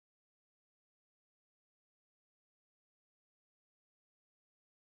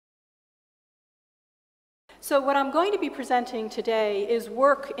So what I'm going to be presenting today is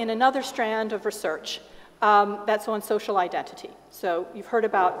work in another strand of research that's on social identity. So you've heard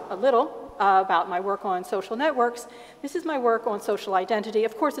about a little about my work on social networks. This is my work on social identity.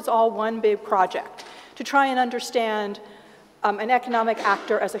 Of course, it's all one big project to try and understand an economic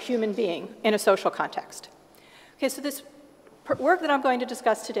actor as a human being in a social context. Okay, so this work that I'm going to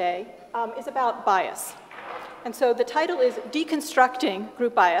discuss today is about bias. And so the title is Deconstructing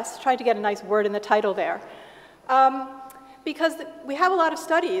Group Bias. Tried to get a nice word in the title there. Because we have a lot of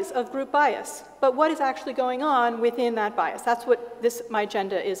studies of group bias, but what is actually going on within that bias? That's what my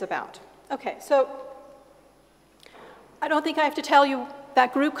agenda is about. Okay, so I don't think I have to tell you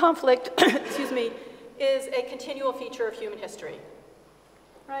that group conflict, excuse me, is a continual feature of human history,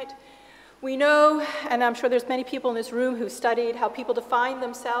 right? We know, and I'm sure there's many people in this room who studied how people define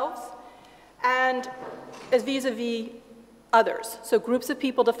themselves and as vis-a-vis others. So groups of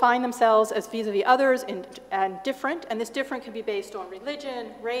people define themselves as vis-a-vis others and different, and this different can be based on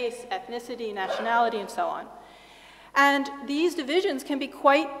religion, race, ethnicity, nationality, and so on. And these divisions can be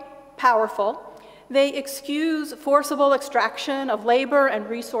quite powerful. They excuse forcible extraction of labor and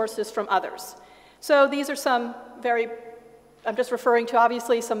resources from others. So these are some very, I'm just referring to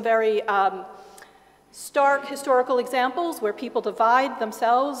obviously some very stark historical examples where people divide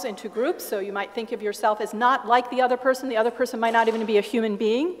themselves into groups. So you might think of yourself as not like the other person. The other person might not even be a human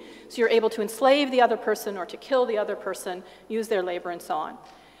being. So you're able to enslave the other person or to kill the other person, use their labor, and so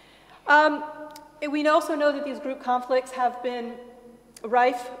on. We also know that these group conflicts have been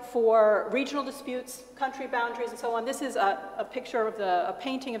rife for regional disputes, country boundaries, and so on. This is a picture of a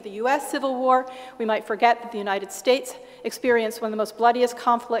painting of the US Civil War. We might forget that the United States experienced one of the most bloodiest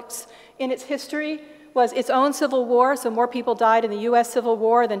conflicts in its history, was its own civil war. So more people died in the US Civil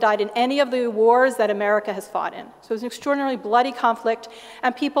War than died in any of the wars that America has fought in. So it was an extraordinarily bloody conflict,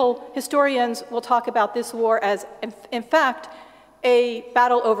 and historians will talk about this war as, in fact, a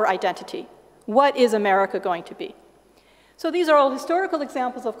battle over identity. What is America going to be? So these are all historical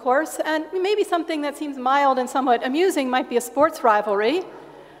examples, of course, and maybe something that seems mild and somewhat amusing might be a sports rivalry.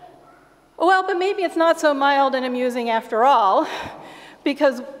 Well, but maybe it's not so mild and amusing after all,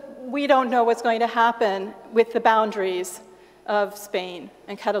 because we don't know what's going to happen with the boundaries of Spain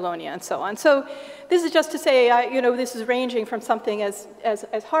and Catalonia and so on. So this is just to say, this is ranging from something as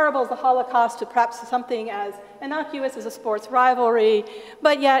horrible as the Holocaust to perhaps something as innocuous as a sports rivalry,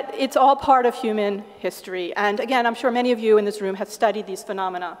 but yet it's all part of human history. And again, I'm sure many of you in this room have studied these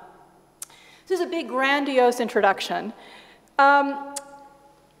phenomena. This is a big, grandiose introduction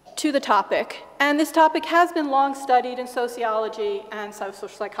to the topic. And this topic has been long studied in sociology and social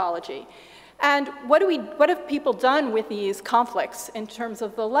psychology. And what have people done with these conflicts in terms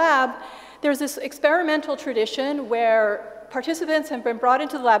of the lab? There's this experimental tradition where participants have been brought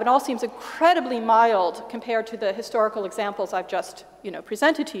into the lab, and all seems incredibly mild compared to the historical examples I've just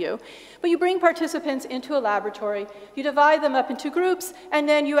presented to you. But you bring participants into a laboratory, you divide them up into groups, and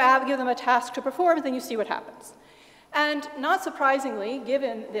then you give them a task to perform, and then you see what happens. And not surprisingly,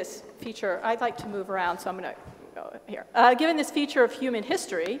 given this feature, I'd like to move around, so I'm going to go here. Given this feature of human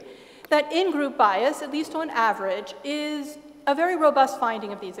history, that in-group bias, at least on average, is a very robust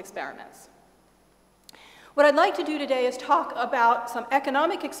finding of these experiments. What I'd like to do today is talk about some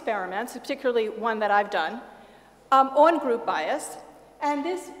economic experiments, particularly one that I've done, on group bias. And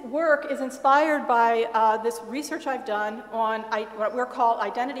this work is inspired by this research I've done on what we're called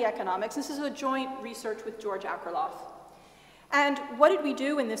identity economics. This is a joint research with George Akerlof. And what did we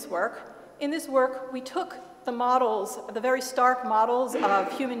do in this work? In this work, we took the models, the very stark models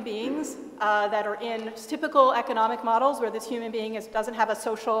of human beings that are in typical economic models where this human being doesn't have a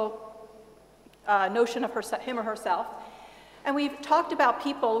social notion of him or herself. And we've talked about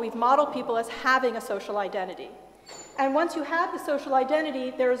people, we've modeled people as having a social identity. And once you have the social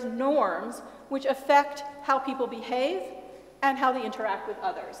identity, there's norms which affect how people behave and how they interact with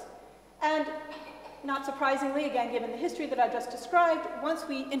others. And not surprisingly, again, given the history that I've just described, once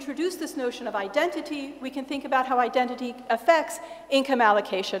we introduce this notion of identity, we can think about how identity affects income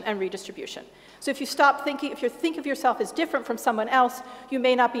allocation and redistribution. So if you think of yourself as different from someone else, you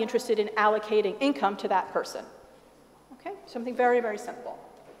may not be interested in allocating income to that person. Okay, something very, very simple.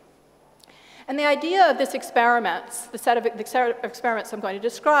 And the idea of this experiment, the set of experiments I'm going to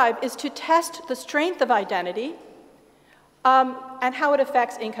describe, is to test the strength of identity and how it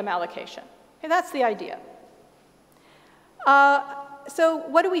affects income allocation. Okay, that's the idea. So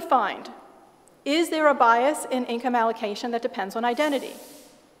what do we find? Is there a bias in income allocation that depends on identity?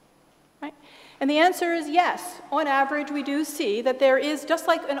 Right? And the answer is yes. On average, we do see that there is, just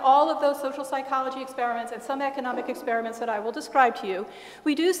like in all of those social psychology experiments and some economic experiments that I will describe to you,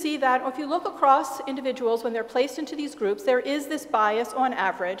 we do see that if you look across individuals when they're placed into these groups, there is this bias on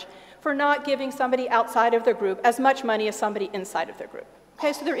average for not giving somebody outside of their group as much money as somebody inside of their group.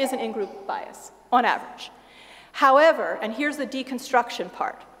 Okay, so there is an in-group bias on average. However, and here's the deconstruction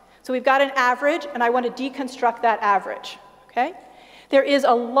part. So we've got an average, and I want to deconstruct that average. Okay? There is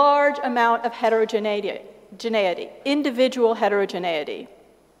a large amount of heterogeneity, individual heterogeneity.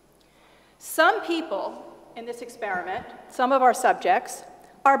 Some people in this experiment, some of our subjects,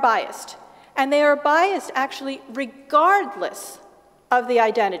 are biased. And they are biased actually regardless of the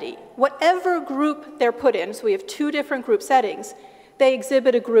identity. Whatever group they're put in, so we have two different group settings, they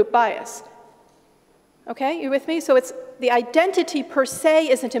exhibit a group bias. Okay, you with me? So it's the identity per se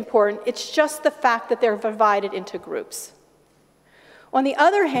isn't important, it's just the fact that they're divided into groups. On the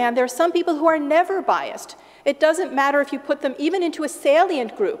other hand, there are some people who are never biased. It doesn't matter if you put them even into a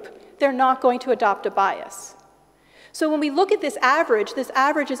salient group, they're not going to adopt a bias. So when we look at this average is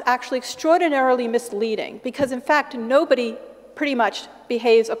actually extraordinarily misleading because in fact, nobody pretty much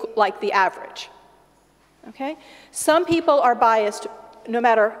behaves like the average. Okay? Some people are biased no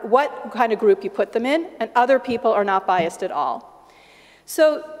matter what kind of group you put them in, and other people are not biased at all.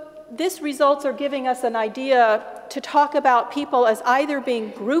 So these results are giving us an idea to talk about people as either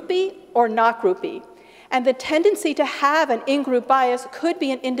being groupy or not groupy. And the tendency to have an in-group bias could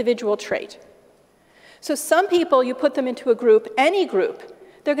be an individual trait. So some people, you put them into a group, any group,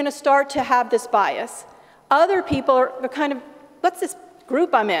 they're going to start to have this bias. Other people are kind of, what's this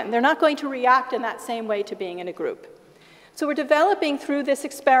group I'm in? They're not going to react in that same way to being in a group. So we're developing through this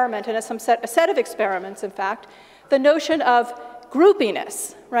experiment, and a set of experiments, in fact, the notion of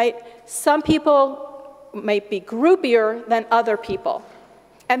groupiness, right? Some people may be groupier than other people.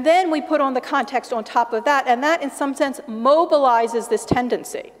 And then we put on the context on top of that, and that in some sense mobilizes this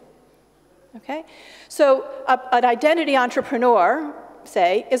tendency. Okay? So an identity entrepreneur,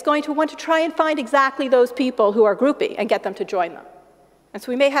 say, is going to want to try and find exactly those people who are groupie and get them to join them. And so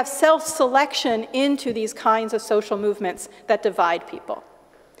we may have self-selection into these kinds of social movements that divide people.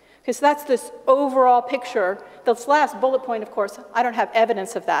 Because that's this overall picture. This last bullet point, of course, I don't have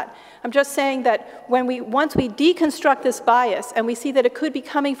evidence of that. I'm just saying that once we deconstruct this bias and we see that it could be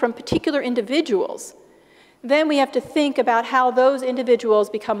coming from particular individuals, then we have to think about how those individuals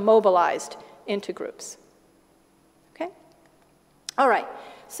become mobilized into groups. Okay? All right.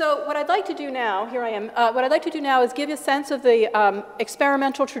 So what I'd like to do now, here I am, what I'd like to do now is give you a sense of the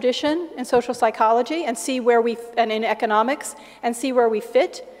experimental tradition in social psychology and see where and in economics, and see where we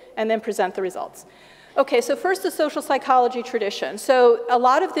fit, and then present the results. Okay, so first the social psychology tradition. So a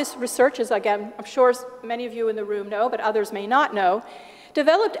lot of this research is, again, I'm sure many of you in the room know, but others may not know,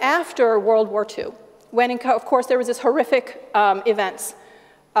 developed after World War II, when, of course, there was this horrific events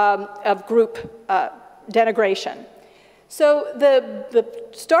of group denigration. So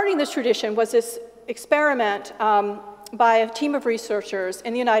starting this tradition was this experiment by a team of researchers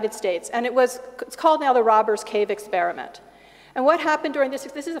in the United States, and it's called now the Robbers Cave experiment. And what happened during this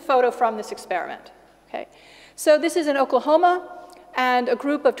is a photo from this experiment. Okay? So this is in Oklahoma, and a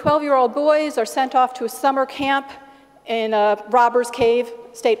group of 12-year-old boys are sent off to a summer camp in Robbers Cave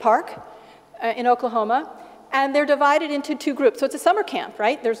State Park in Oklahoma. And they're divided into two groups. So it's a summer camp,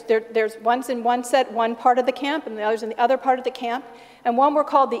 right? There's one's in one set, one part of the camp, and the other's in the other part of the camp. And one were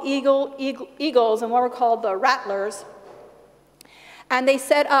called the Eagles, and one were called the Rattlers. And they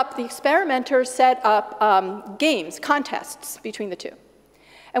the experimenters set up games, contests between the two.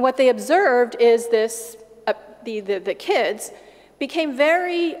 And what they observed is this, the kids became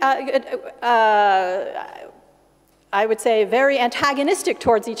very, I would say, very antagonistic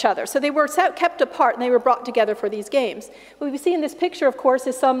towards each other. So they were kept apart and they were brought together for these games. What we see in this picture, of course,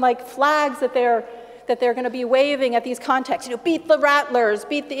 is some like flags that they're going to be waving at these contexts. You know, beat the Rattlers,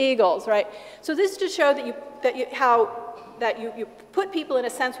 beat the Eagles, right? So this is to show that you put people in a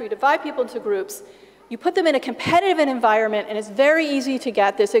sense where you divide people into groups, you put them in a competitive environment, and it's very easy to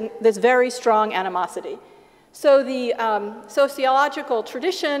get this very strong animosity. So the sociological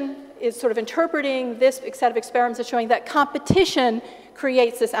tradition is sort of interpreting this set of experiments as showing that competition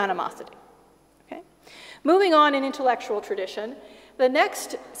creates this animosity. Okay? Moving on in intellectual tradition, the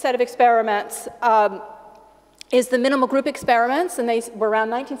next set of experiments is the minimal group experiments, and they were around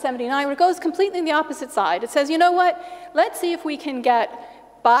 1979, where it goes completely in the opposite side. It says, you know what, let's see if we can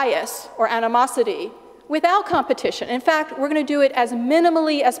get bias or animosity without competition. In fact, we're going to do it as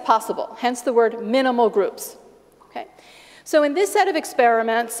minimally as possible, hence the word minimal groups. Okay? So in this set of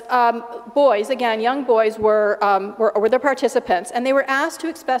experiments, boys, again, young boys were the participants, and they were asked to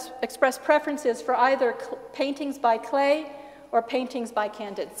express preferences for either paintings by Klee or paintings by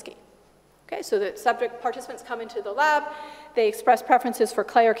Kandinsky. Okay, so the subject participants come into the lab, they express preferences for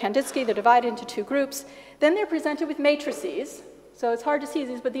Klee or Kandinsky, they're divided into two groups, then they're presented with matrices, so it's hard to see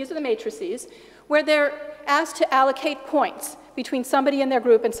these, but these are the matrices, where they're asked to allocate points between somebody in their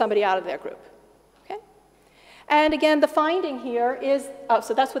group and somebody out of their group. Okay? And again, the finding here is,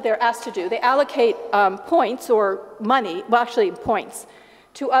 so that's what they're asked to do. They allocate points or money, well actually points,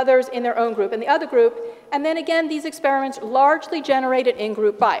 to others in their own group and the other group, and then again, these experiments largely generated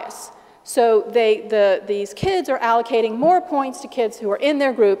in-group bias. So these kids are allocating more points to kids who are in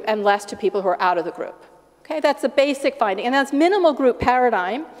their group and less to people who are out of the group. Okay, that's the basic finding, and that's minimal group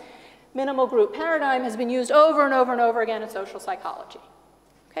paradigm. Minimal group paradigm has been used over and over and over again in social psychology.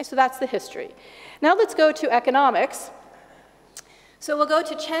 Okay, so that's the history. Now let's go to economics. So we'll go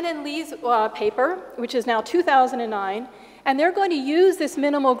to Chen and Lee's paper, which is now 2009, and they're going to use this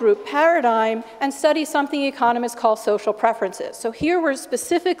minimal group paradigm and study something economists call social preferences. So here we're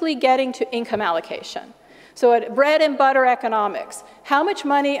specifically getting to income allocation. So at bread and butter economics, how much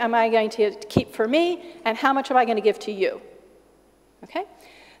money am I going to keep for me, and how much am I going to give to you? Okay?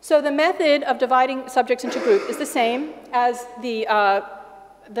 So the method of dividing subjects into groups is the same as the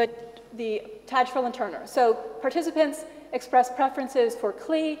Tadgefeld and Turner. So participants express preferences for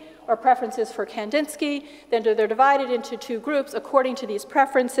Klee or preferences for Kandinsky. Then they're divided into two groups according to these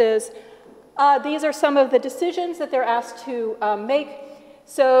preferences. These are some of the decisions that they're asked to make.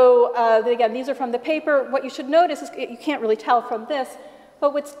 So again, these are from the paper. What you should notice is you can't really tell from this,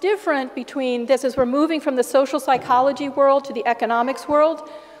 but what's different between this is we're moving from the social psychology world to the economics world.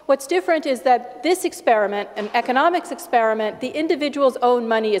 What's different is that this experiment, an economics experiment, the individual's own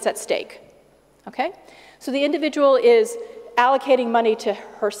money is at stake. Okay? So the individual is allocating money to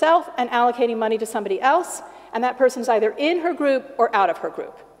herself and allocating money to somebody else, and that person's either in her group or out of her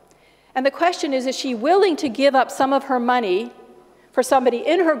group. And the question is she willing to give up some of her money for somebody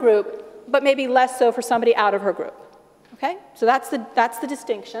in her group, but maybe less so for somebody out of her group? Okay? So that's the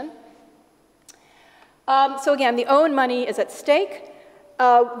distinction. So again, the own money is at stake.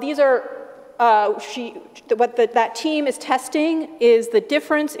 These are, that team is testing is the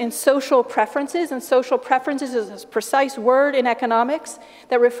difference in social preferences, and social preferences is a precise word in economics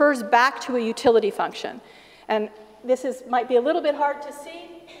that refers back to a utility function. And this might be a little bit hard to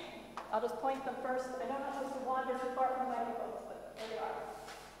see. I'll just point them first. I know I'm not supposed to wander too far from the microphones, but there they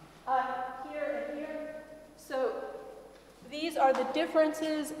are. Here and here. So these are the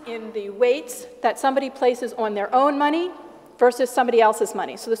differences in the weights that somebody places on their own money versus somebody else's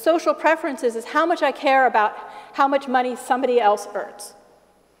money. So the social preferences is how much I care about how much money somebody else earns.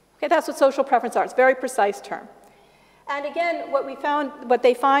 Okay, that's what social preferences are. It's a very precise term. And again, what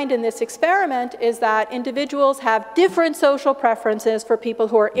they find in this experiment is that individuals have different social preferences for people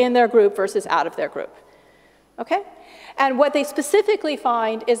who are in their group versus out of their group. Okay? And what they specifically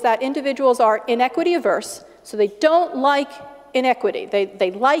find is that individuals are inequity averse, so they don't like inequity. They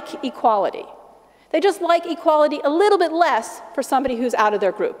like equality. They just like equality a little bit less for somebody who's out of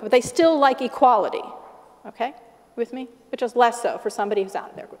their group, but they still like equality. Okay? With me? But just less so for somebody who's out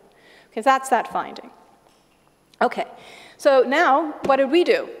of their group. Okay, that's that finding. Okay, so now what did we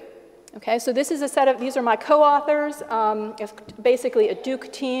do? Okay, so this is a set of, these are my co-authors. It's basically a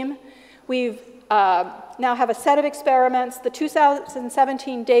Duke team. We've now have a set of experiments. The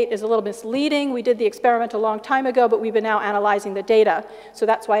 2017 date is a little misleading. We did the experiment a long time ago, but we've been now analyzing the data. So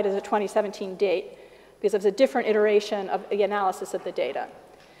that's why it is a 2017 date, because it's a different iteration of the analysis of the data.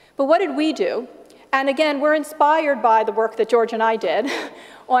 But what did we do? And again, we're inspired by the work that George and I did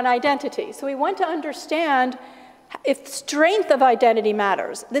on identity. So we want to understand if strength of identity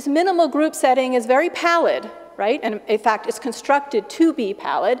matters. This minimal group setting is very pallid, right? And in fact, it's constructed to be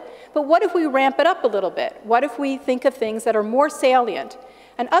pallid. But what if we ramp it up a little bit? What if we think of things that are more salient?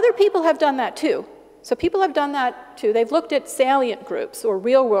 And other people have done that too. So people have done that too. They've looked at salient groups or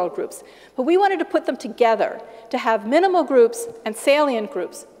real world groups. But we wanted to put them together, to have minimal groups and salient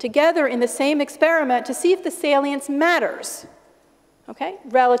groups together in the same experiment to see if the salience matters, okay,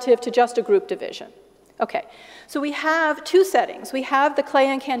 relative to just a group division. Okay, so we have two settings. We have the Klee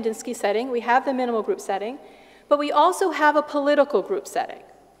and Kandinsky setting. We have the minimal group setting. But we also have a political group setting.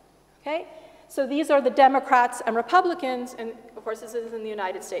 Okay? So these are the Democrats and Republicans, and of course this is in the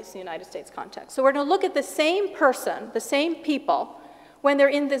United States context. So we're going to look at the same person, the same people, when they're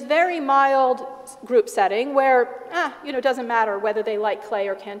in this very mild group setting where, it doesn't matter whether they like Klee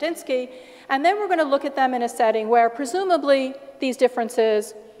or Kandinsky. And then we're going to look at them in a setting where presumably these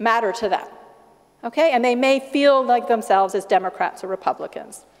differences matter to them. Okay? And they may feel like themselves as Democrats or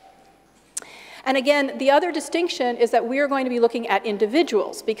Republicans. And again, the other distinction is that we are going to be looking at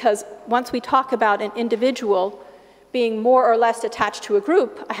individuals, because once we talk about an individual being more or less attached to a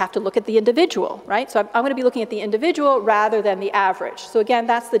group, I have to look at the individual, right? So I'm going to be looking at the individual rather than the average. So again,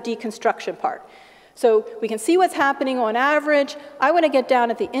 that's the deconstruction part. So we can see what's happening on average. I want to get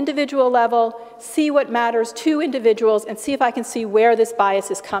down at the individual level, see what matters to individuals, and see if I can see where this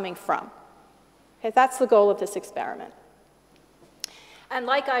bias is coming from. Okay, that's the goal of this experiment. And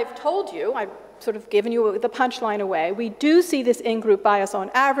like I've told you, I've sort of given you the punchline away, we do see this in-group bias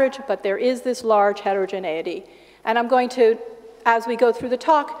on average, but there is this large heterogeneity. And I'm going to, as we go through the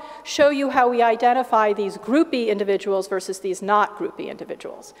talk, show you how we identify these groupie individuals versus these not groupie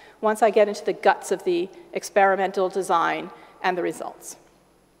individuals, once I get into the guts of the experimental design and the results.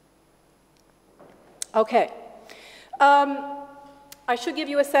 Okay. I should give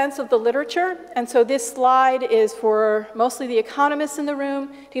you a sense of the literature, and so this slide is for mostly the economists in the room,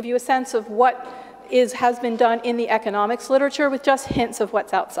 to give you a sense of what has been done in the economics literature with just hints of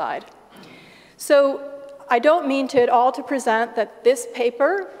what's outside. So I don't mean to at all to present that this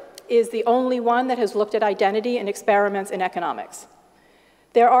paper is the only one that has looked at identity in experiments in economics.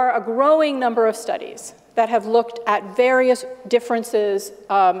 There are a growing number of studies that have looked at various differences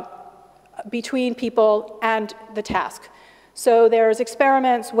between people and the task. So there's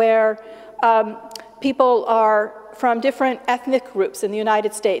experiments where people are from different ethnic groups in the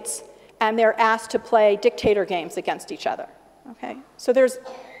United States, and they're asked to play dictator games against each other. Okay? So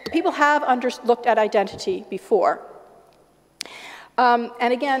people have looked at identity before.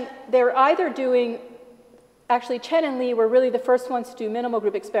 And again, they're either doing, actually Chen and Lee were really the first ones to do minimal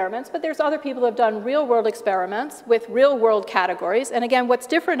group experiments, but there's other people who have done real world experiments with real world categories. And again, what's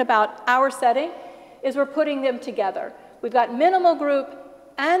different about our setting is we're putting them together. We've got minimal group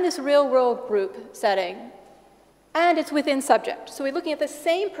and this real world group setting, and it's within subject. So we're looking at the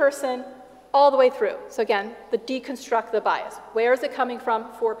same person all the way through. So again, the deconstruct the bias. Where is it coming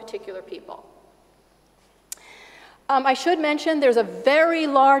from for particular people? I should mention there's a very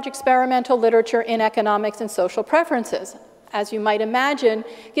large experimental literature in economics and social preferences. As you might imagine,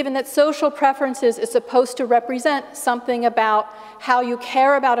 given that social preferences is supposed to represent something about how you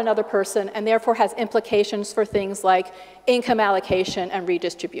care about another person and therefore has implications for things like income allocation and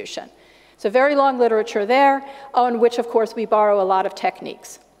redistribution. It's a very long literature there, on which, of course, we borrow a lot of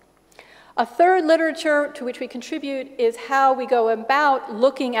techniques. A third literature to which we contribute is how we go about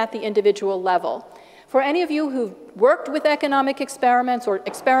looking at the individual level. For any of you who've worked with economic experiments or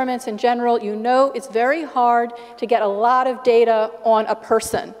experiments in general, you know it's very hard to get a lot of data on a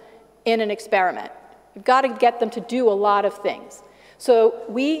person in an experiment. You've got to get them to do a lot of things. So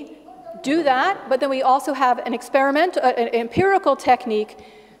we do that, but then we also have an empirical technique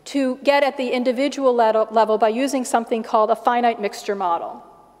to get at the individual level by using something called a finite mixture model.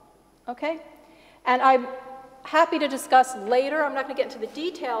 Okay? And I'm happy to discuss later, I'm not going to get into the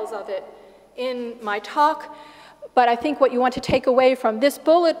details of it in my talk, but I think what you want to take away from this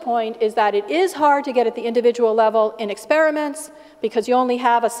bullet point is that it is hard to get at the individual level in experiments because you only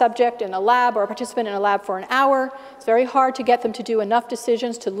have a subject in a lab or a participant in a lab for an hour. It's very hard to get them to do enough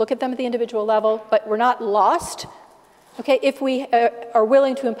decisions to look at them at the individual level, but we're not lost, okay, if we are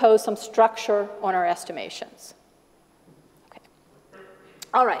willing to impose some structure on our estimations. Okay.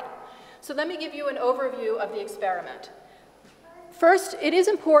 All right, so let me give you an overview of the experiment. First, it is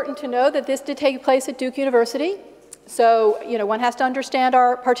important to know that this did take place at Duke University. So, one has to understand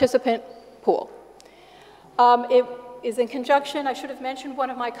our participant pool. It is in conjunction, I should have mentioned,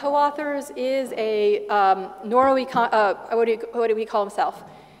 one of my co-authors is a what do we call himself?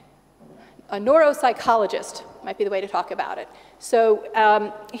 A neuropsychologist, might be the way to talk about it. So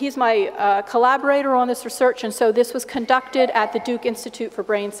he's my collaborator on this research, and so this was conducted at the Duke Institute for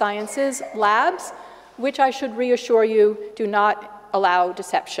Brain Sciences labs, which I should reassure you do not allow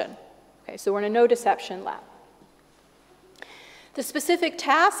deception. Okay, so we're in a no deception lab. The specific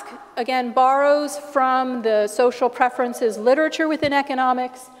task, again, borrows from the social preferences literature within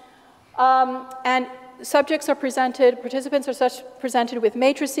economics, and subjects are presented, participants are presented with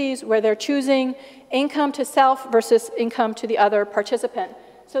matrices where they're choosing income to self versus income to the other participant.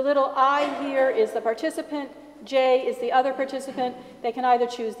 So little I here is the participant, J is the other participant. They can either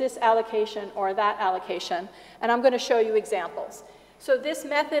choose this allocation or that allocation. And I'm going to show you examples. So this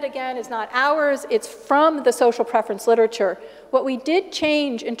method, again, is not ours. It's from the social preference literature. What we did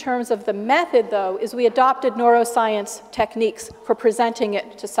change in terms of the method, though, is we adopted neuroscience techniques for presenting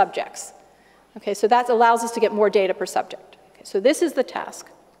it to subjects. Okay, so that allows us to get more data per subject. Okay, so this is the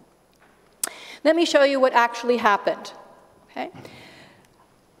task. Let me show you what actually happened. Okay.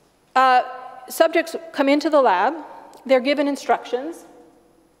 subjects come into the lab, they're given instructions.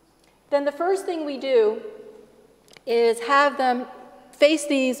 Then the first thing we do is have them face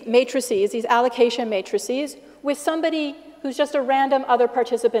these matrices, these allocation matrices, with somebody who's just a random other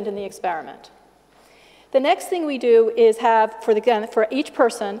participant in the experiment. The next thing we do is have, for each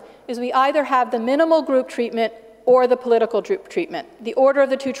person, is we either have the minimal group treatment or the political group treatment. The order of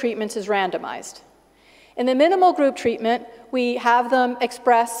the two treatments is randomized. In the minimal group treatment, we have them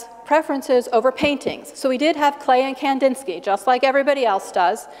express preferences over paintings. So we did have Klee and Kandinsky, just like everybody else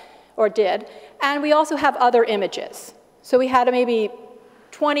does, or did, and we also have other images. So we had maybe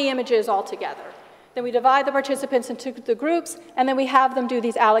 20 images altogether. Then we divide the participants into the groups, and then we have them do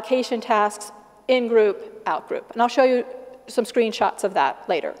these allocation tasks in group, out group. And I'll show you some screenshots of that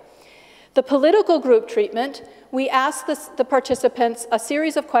later. The political group treatment, we ask the participants a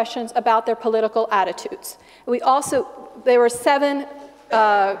series of questions about their political attitudes. There were seven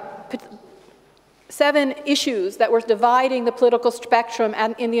issues that were dividing the political spectrum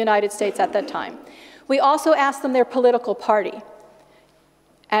in the United States at that time. We also asked them their political party.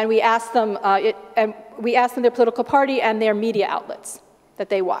 And we asked them their political party and their media outlets that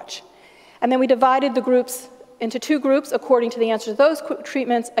they watch. And then we divided the groups into two groups according to the answers to those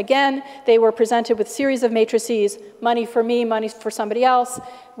treatments. Again, they were presented with a series of matrices, money for me, money for somebody else,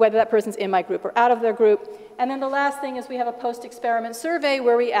 whether that person's in my group or out of their group. And then the last thing is we have a post-experiment survey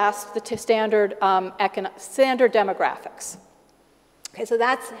where we asked the standard demographics. Okay, so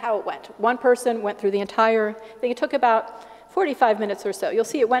that's how it went. One person went through the entire thing. It took about 45 minutes or so. You'll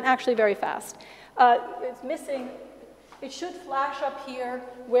see it went actually very fast. It's missing. It should flash up here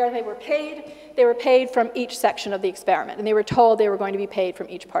where they were paid. They were paid from each section of the experiment, and they were told they were going to be paid from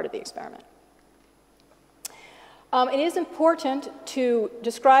each part of the experiment. It is important to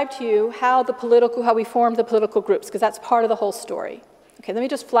describe to you how we formed the political groups, because that's part of the whole story. Okay, let me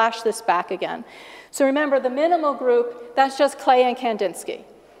just flash this back again. So remember, the minimal group, that's just Klee and Kandinsky,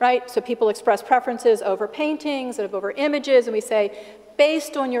 right? So people express preferences over paintings and over images, and we say,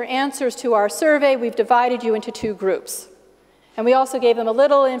 based on your answers to our survey, we've divided you into two groups. And we also gave them a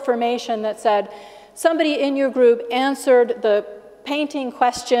little information that said, somebody in your group answered the painting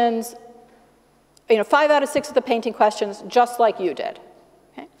questions, 5 out of 6 of the painting questions, just like you did.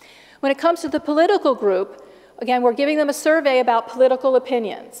 Okay? When it comes to the political group, again, we're giving them a survey about political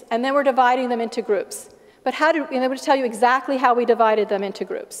opinions, and then we're dividing them into groups. But I'm going to tell you exactly how we divided them into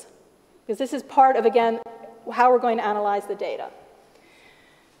groups, because this is part of, again, how we're going to analyze the data.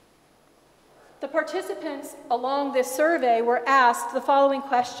 The participants along this survey were asked the following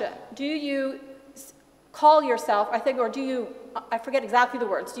question. Do you call yourself, I forget exactly the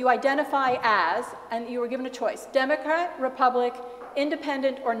words, do you identify as, and you were given a choice, Democrat, Republic,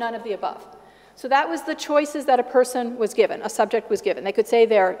 Independent, or none of the above? So that was the choices that a person was given, a subject was given. They could say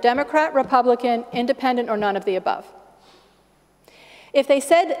they're Democrat, Republican, Independent, or none of the above. If they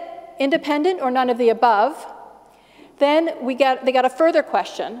said Independent or none of the above, then they got a further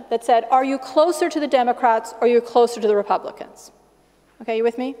question that said, are you closer to the Democrats or are you closer to the Republicans? Okay, you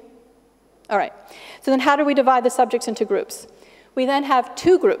with me? All right. So then how do we divide the subjects into groups? We then have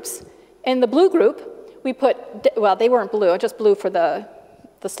two groups. In the blue group, we put, well, they weren't blue, just blue for the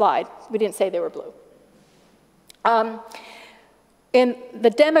slide. We didn't say they were blue. In the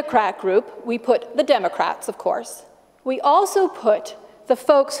Democrat group, we put the Democrats, of course. We also put the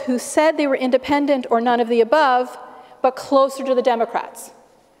folks who said they were independent or none of the above, but closer to the Democrats.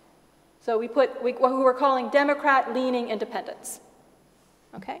 So we put who we're calling Democrat-leaning independents.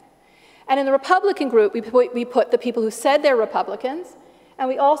 Okay? And in the Republican group, we put the people who said they're Republicans, and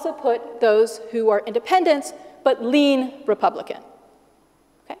we also put those who are independents, but lean Republican.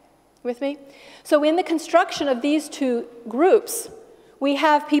 Okay? With me? So in the construction of these two groups, we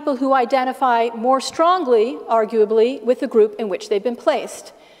have people who identify more strongly, arguably, with the group in which they've been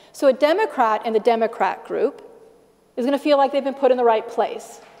placed. So a Democrat in the Democrat group is going to feel like they've been put in the right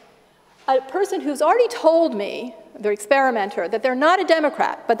place. A person who's already told me, the experimenter, that they're not a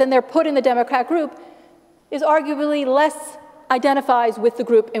Democrat, but then they're put in the Democrat group, is arguably less identifies with the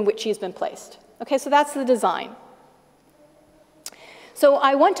group in which he's been placed. Okay, so that's the design. So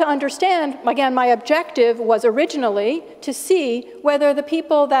I want to understand, again, my objective was originally to see whether the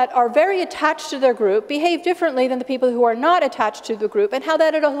people that are very attached to their group behave differently than the people who are not attached to the group, and how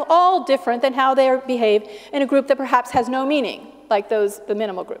that is all different than how they behave in a group that perhaps has no meaning, like the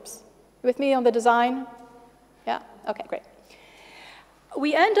minimal groups. You with me on the design? Yeah? Okay, great.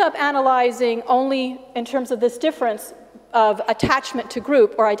 We end up analyzing only in terms of this difference of attachment to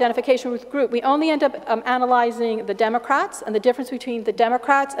group or identification with group. We only end up analyzing the Democrats and the difference between the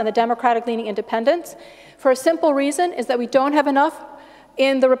Democrats and the Democratic-leaning independents for a simple reason, is that we don't have enough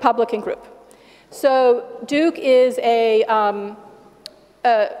in the Republican group. So Duke is a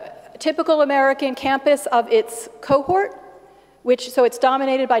typical American campus of its cohort, so it's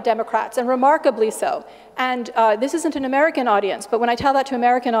dominated by Democrats, and remarkably so. And this isn't an American audience, but when I tell that to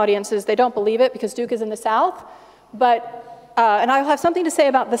American audiences, they don't believe it because Duke is in the South. And I'll have something to say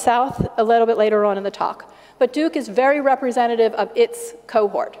about the South a little bit later on in the talk. But Duke is very representative of its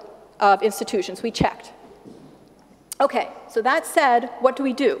cohort of institutions. We checked. Okay, so that said, what do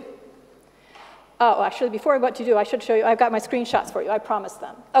we do? Oh, actually, before what to do, I should show you. I've got my screenshots for you. I promised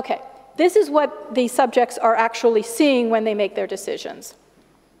them. Okay, this is what the subjects are actually seeing when they make their decisions.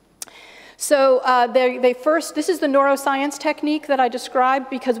 So this is the neuroscience technique that I described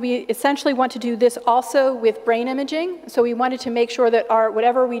because we essentially want to do this also with brain imaging. So we wanted to make sure that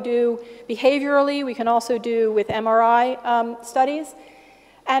whatever we do behaviorally, we can also do with MRI studies.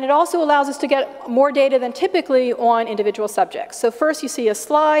 And it also allows us to get more data than typically on individual subjects. So first you see a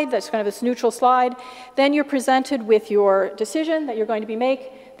slide that's kind of this neutral slide. Then you're presented with your decision that you're going to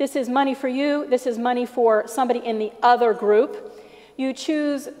make. This is money for you. This is money for somebody in the other group. You're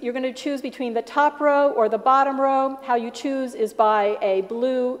going to choose between the top row or the bottom row. How you choose is by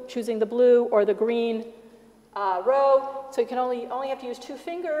choosing the blue or the green row. So you can only have to use 2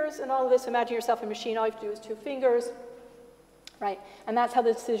 fingers and all of this. Imagine yourself a machine. All you have to do is 2 fingers. Right, and that's how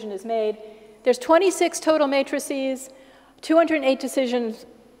the decision is made. There's 26 total matrices, 208 decisions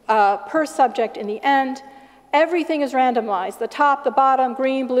per subject in the end. Everything is randomized, the top, the bottom,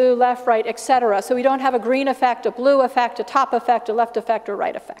 green, blue, left, right, etc. So we don't have a green effect, a blue effect, a top effect, a left effect, or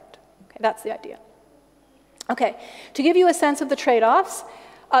right effect. Okay, that's the idea. Okay, to give you a sense of the trade-offs,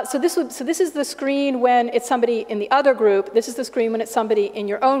 so this is the screen when it's somebody in the other group. This is the screen when it's somebody in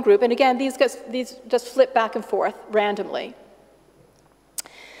your own group. And again, these just flip back and forth randomly.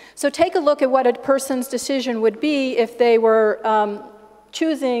 So take a look at what a person's decision would be if they were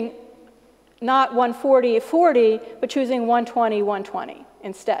choosing not 140-40, but choosing 120-120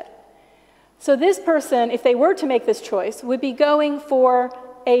 instead. So this person, if they were to make this choice, would be going for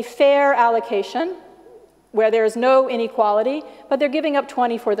a fair allocation where there is no inequality, but they're giving up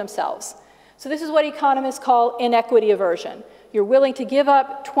 20 for themselves. So this is what economists call inequity aversion. You're willing to give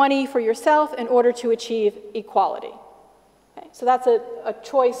up 20 for yourself in order to achieve equality. Okay, so that's a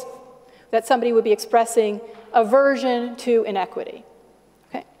choice that somebody would be expressing aversion to inequity.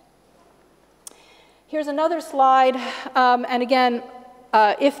 Okay. Here's another slide, and again,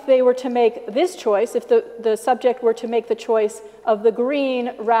 if they were to make this choice, if the subject were to make the choice of the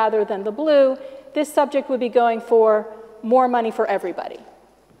green rather than the blue, this subject would be going for more money for everybody.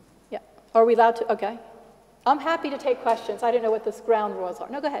 Yeah. Are we allowed to? Okay. I'm happy to take questions. I didn't know what the ground rules are.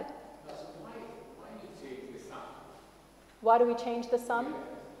 No, go ahead. Why do we change the sum? Yeah,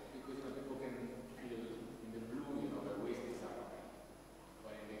 because people can feel in the blue, the waste is up.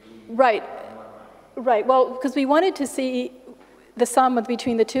 But in the green, right. Right. Well, because we wanted to see the sum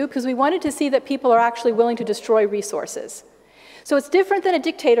between the two, because we wanted to see that people are actually willing to destroy resources. So it's different than a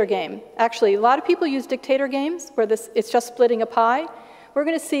dictator game. Actually, a lot of people use dictator games where it's just splitting a pie. We're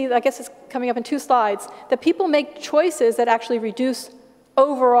going to see, I guess it's coming up in 2 slides, that people make choices that actually reduce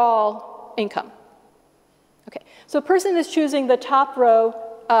overall income. Okay, so a person that's choosing the top row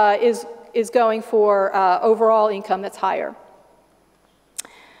is going for overall income that's higher.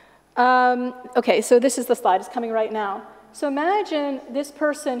 Okay, so this is the slide. It's coming right now. So imagine this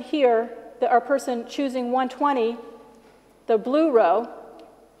person here, our person choosing 120, the blue row.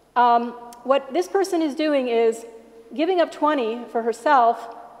 What this person is doing is giving up 20 for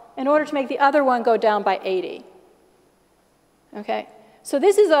herself in order to make the other one go down by 80. Okay? So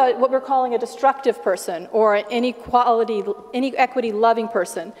this is what we're calling a destructive person or an inequity-loving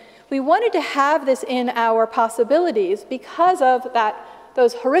person. We wanted to have this in our possibilities because of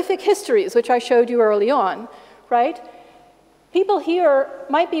those horrific histories, which I showed you early on, right? People here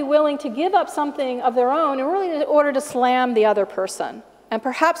might be willing to give up something of their own in order to slam the other person. And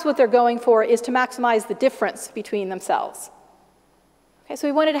perhaps what they're going for is to maximize the difference between themselves. Okay, so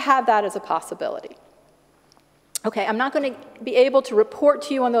we wanted to have that as a possibility. Okay, I'm not going to be able to report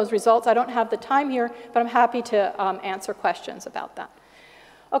to you on those results. I don't have the time here, but I'm happy to answer questions about that.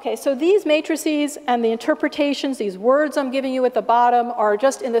 Okay, so these matrices and the interpretations, these words I'm giving you at the bottom, are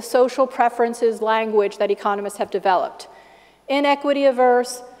just in the social preferences language that economists have developed. Inequity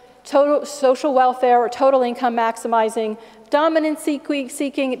averse, total social welfare or total income maximizing, dominance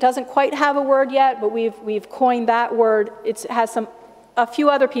seeking, it doesn't quite have a word yet, but we've coined that word. It has a few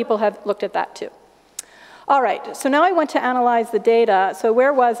other people have looked at that too. All right, so now I want to analyze the data. So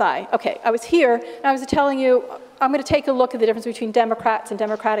where was I? Okay, I was here, and I was telling you, I'm going to take a look at the difference between Democrats and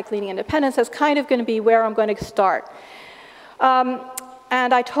Democratic-leaning independents. That's kind of going to be where I'm going to start. And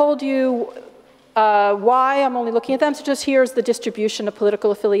I told you why I'm only looking at them. So just here's the distribution of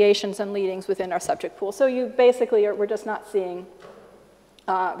political affiliations and leanings within our subject pool. So you basically we're just not seeing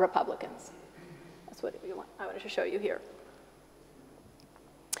Republicans. That's what I wanted to show you here.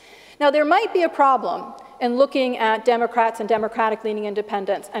 Now, there might be a problem in looking at Democrats and Democratic-leaning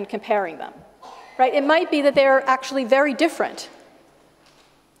independents and comparing them, right? It might be that they're actually very different,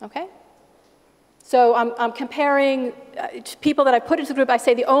 okay? So I'm comparing people that I put into the group. I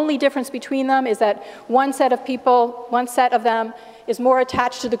say the only difference between them is that one set of people, one set of them is more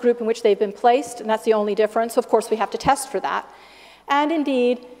attached to the group in which they've been placed, and that's the only difference. So of course, we have to test for that. And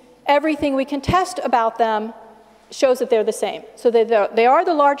indeed, everything we can test about them shows that they're the same. So they are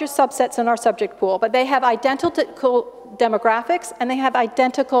the largest subsets in our subject pool, but they have identical demographics and they have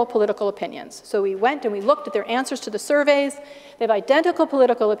identical political opinions. So we went and we looked at their answers to the surveys. They have identical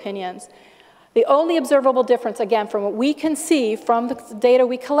political opinions. The only observable difference, again, from what we can see from the data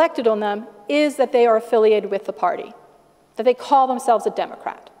we collected on them is that they are affiliated with the party, that they call themselves a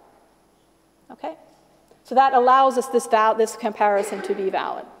Democrat. Okay? So that allows us this comparison to be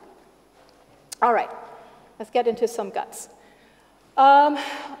valid. All right. Let's get into some guts. All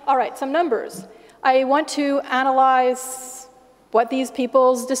right, some numbers. I want to analyze what these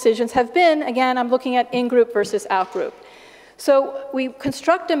people's decisions have been. Again, I'm looking at in-group versus out-group. So we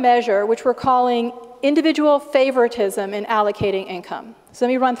construct a measure which we're calling individual favoritism in allocating income. So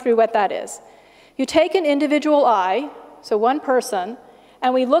let me run through what that is. You take an individual I, so one person,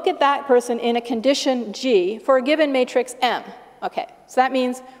 and we look at that person in a condition G for a given matrix M. Okay, so that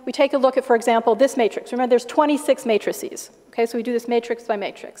means we take a look at, for example, this matrix. Remember, there's 26 matrices. Okay, so we do this matrix by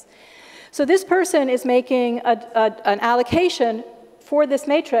matrix. So this person is making an allocation for this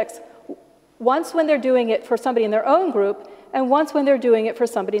matrix once when they're doing it for somebody in their own group and once when they're doing it for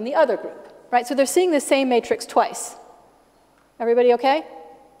somebody in the other group. Right, so they're seeing the same matrix twice. Everybody okay?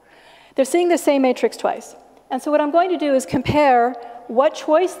 They're seeing the same matrix twice. And so what I'm going to do is compare what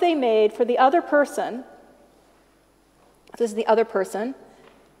choice they made for the other person. This is the other person,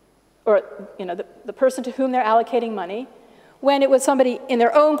 or the person to whom they're allocating money, when it was somebody in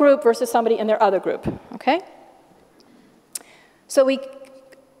their own group versus somebody in their other group, okay? So we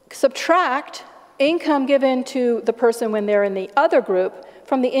subtract income given to the person when they're in the other group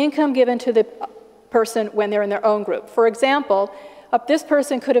from the income given to the person when they're in their own group. For example, this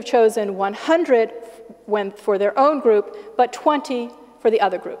person could have chosen 100 for their own group, but 20 for the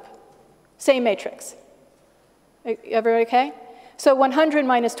other group. Same matrix. Everybody okay? So 100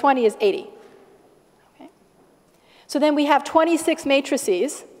 minus 20 is 80. Okay. So then we have 26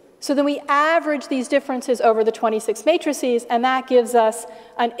 matrices. So then we average these differences over the 26 matrices, and that gives us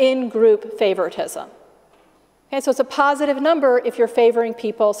an in-group favoritism. Okay, so it's a positive number if you're favoring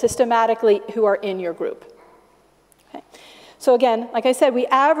people systematically who are in your group. Okay. So again, like I said, we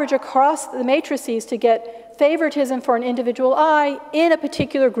average across the matrices to get favoritism for an individual I in a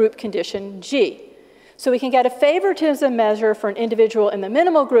particular group condition G. So we can get a favoritism measure for an individual in the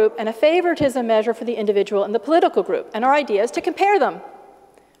minimal group and a favoritism measure for the individual in the political group. And our idea is to compare them,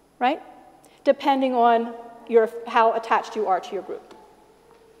 right? Depending on how attached you are to your group.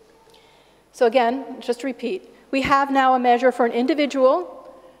 So again, just to repeat, we have now a measure for an individual,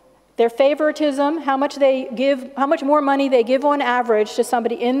 their favoritism, how much more money they give on average to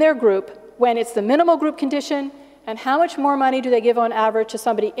somebody in their group when it's the minimal group condition, and how much more money do they give on average to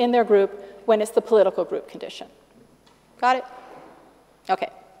somebody in their group when it's the political group condition. Got it? Okay,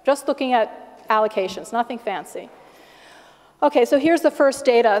 just looking at allocations, nothing fancy. Okay, so here's the first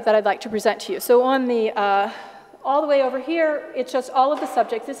data that I'd like to present to you. So on the, all the way over here, it's just all of the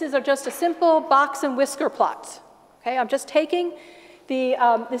subjects. This is just a simple box and whisker plot. Okay, I'm just taking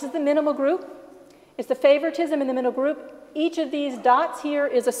this is the minimal group. It's the favoritism in the minimal group. Each of these dots here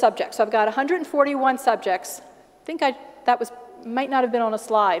is a subject. So I've got 141 subjects. I think that might not have been on a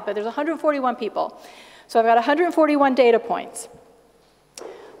slide, but there's 141 people. So I've got 141 data points.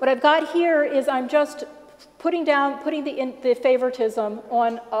 What I've got here is I'm just putting the favoritism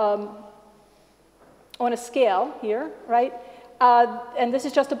on a scale here, right? And this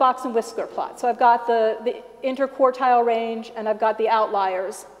is just a box and whisker plot. So I've got the interquartile range and I've got the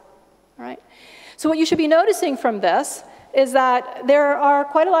outliers, all right? So what you should be noticing from this is that there are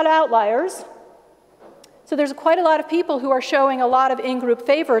quite a lot of outliers. So there's quite a lot of people who are showing a lot of in-group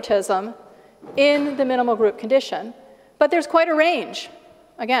favoritism in the minimal group condition, but there's quite a range,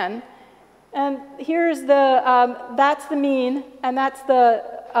 again. And here's that's the mean, and that's the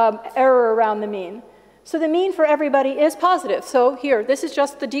error around the mean. So the mean for everybody is positive. So here, this is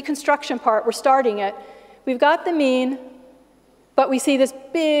just the deconstruction part we're starting at. We've got the mean, but we see this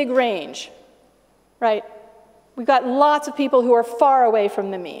big range, right? We've got lots of people who are far away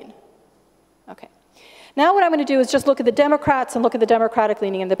from the mean. Okay. Now what I'm going to do is just look at the Democrats and look at the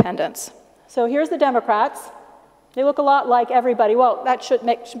Democratic-leaning independents. So here's the Democrats. They look a lot like everybody. Well, that should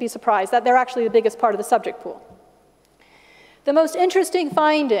be surprised that they're actually the biggest part of the subject pool. The most interesting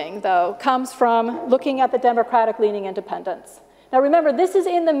finding, though, comes from looking at the Democratic-leaning independents. Now remember, this is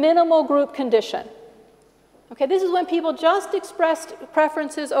in the minimal group condition. Okay, this is when people just expressed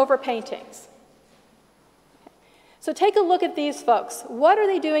preferences over paintings. Okay. So take a look at these folks. What are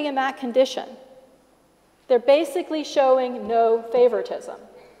they doing in that condition? They're basically showing no favoritism.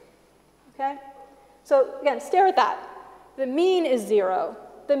 Okay? So again, stare at that. The mean is 0.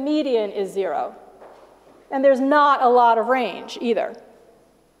 The median is 0. And there's not a lot of range either.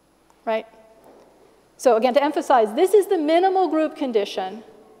 Right? So again, to emphasize, this is the minimal group condition.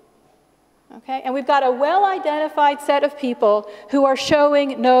 Okay? And we've got a well-identified set of people who are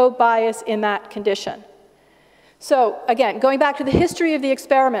showing no bias in that condition. So again, going back to the history of the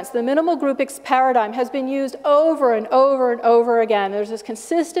experiments, the minimal group paradigm has been used over and over and over again. There's this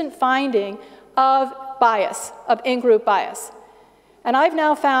consistent finding of bias, of in-group bias. And I've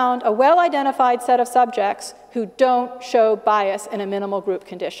now found a well-identified set of subjects who don't show bias in a minimal group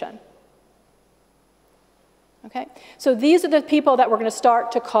condition. Okay? So these are the people that we're going to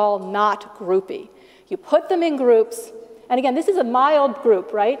start to call not groupy. You put them in groups, and again, this is a mild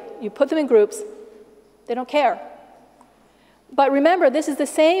group, right? You put them in groups, they don't care. But remember, this is the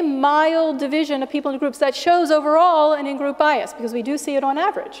same mild division of people in groups that shows overall an in-group bias, because we do see it on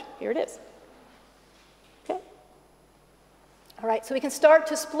average. Here it is. Okay? All right, so we can start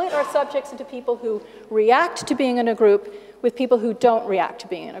to split our subjects into people who react to being in a group with people who don't react to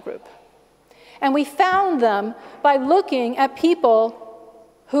being in a group. And we found them by looking at people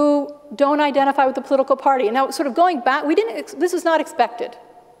who don't identify with the political party. And now, sort of going back, this was not expected.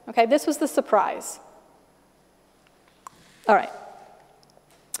 Okay, this was the surprise. All right.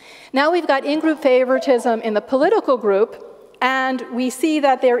 Now we've got in-group favoritism in the political group, and we see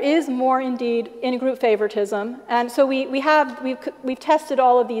that there is more, indeed, in-group favoritism. And so we've tested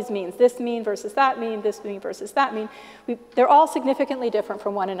all of these means, this mean versus that mean, this mean versus that mean. They're all significantly different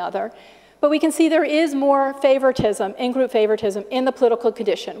from one another. But we can see there is more favoritism, in-group favoritism, in the political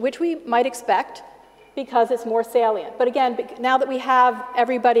condition, which we might expect because it's more salient. But again, now that we have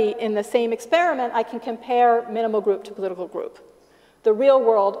everybody in the same experiment, I can compare minimal group to political group, the real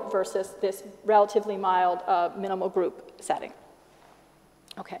world versus this relatively mild minimal group setting.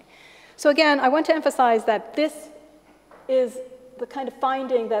 Okay. So again, I want to emphasize that this is the kind of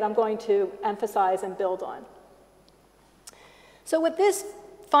finding that I'm going to emphasize and build on. So what this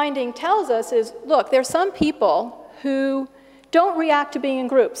finding tells us is, look, there's some people who don't react to being in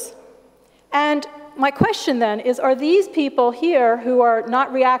groups. And my question then is, are these people here who are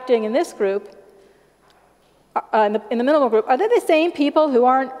not reacting in this group, in the minimal group, are they the same people who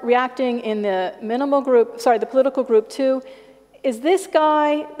aren't reacting in the minimal group, sorry, the political group too? Is this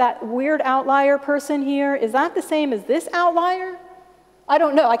guy, that weird outlier person here, is that the same as this outlier? I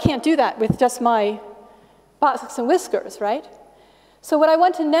don't know, I can't do that with just my box and whiskers, right? So what I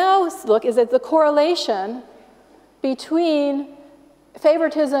want to now look is at the correlation between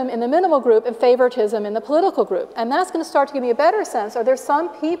favoritism in the minimal group and favoritism in the political group. And that's going to start to give me a better sense. Are there some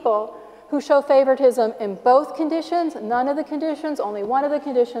people who show favoritism in both conditions, none of the conditions, only one of the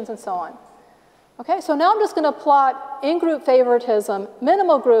conditions, and so on? Okay, so now I'm just going to plot in-group favoritism,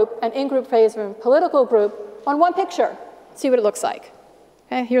 minimal group, and in-group favoritism, political group on one picture. See what it looks like.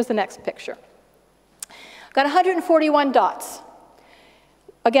 Okay, here's the next picture. I've got 141 dots.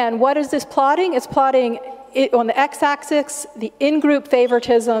 Again, what is this plotting? It's plotting it on the x-axis, the in-group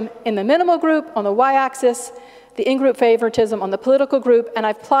favoritism in the minimal group, on the y-axis, the in-group favoritism on the political group, and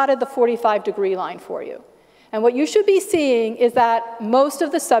I've plotted the 45-degree line for you. And what you should be seeing is that most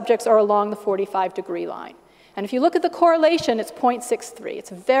of the subjects are along the 45-degree line. And if you look at the correlation, it's 0.63.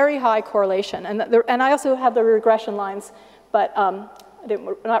 It's a very high correlation. And I also have the regression lines, but I'm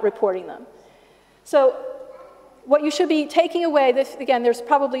not reporting them. So what you should be taking away, again, there's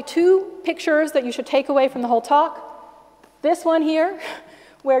probably two pictures that you should take away from the whole talk. This one here,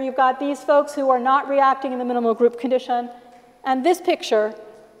 where you've got these folks who are not reacting in the minimal group condition, and this picture,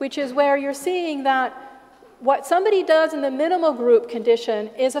 which is where you're seeing that what somebody does in the minimal group condition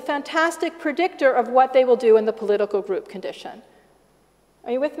is a fantastic predictor of what they will do in the political group condition.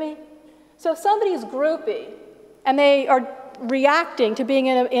 Are you with me? So if somebody's groupie, and they are reacting to being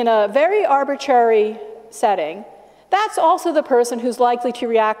in a very arbitrary setting, that's also the person who's likely to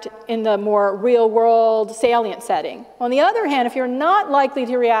react in the more real-world salient setting. On the other hand, if you're not likely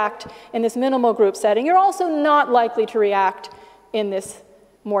to react in this minimal group setting, you're also not likely to react in this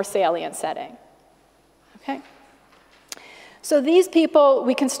more salient setting. Okay? So these people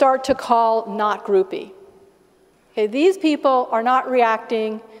we can start to call not groupie. Okay, these people are not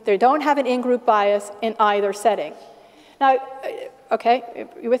reacting, they don't have an in-group bias in either setting. Now, okay,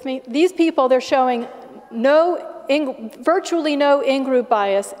 you with me? These people, they're showing virtually no in-group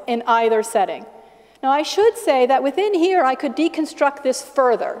bias in either setting. Now, I should say that within here, I could deconstruct this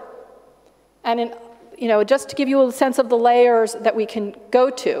further. And just to give you a sense of the layers that we can go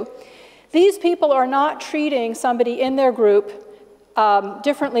to, these people are not treating somebody in their group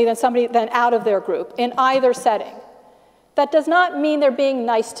differently than out of their group in either setting. That does not mean they're being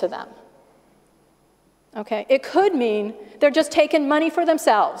nice to them. Okay? It could mean they're just taking money for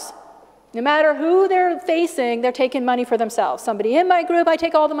themselves. No matter who they're facing, they're taking money for themselves. Somebody in my group, I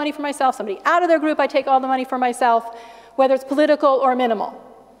take all the money for myself. Somebody out of their group, I take all the money for myself, whether it's political or minimal.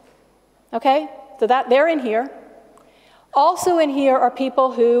 Okay? So they're in here. Also in here are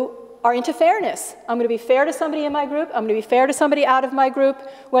people who are into fairness. I'm going to be fair to somebody in my group. I'm going to be fair to somebody out of my group,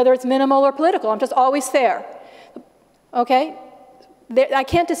 whether it's minimal or political. I'm just always fair. Okay? I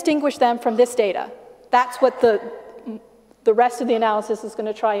can't distinguish them from this data. That's what the rest of the analysis is going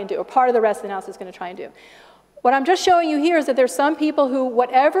to try and do, or part of the rest of the analysis is going to try and do. What I'm just showing you here is that there's some people who,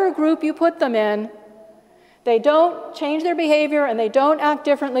 whatever group you put them in, they don't change their behavior and they don't act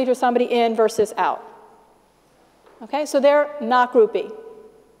differently to somebody in versus out. Okay? So they're not groupie.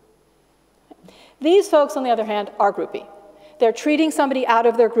 These folks, on the other hand, are groupie. They're treating somebody out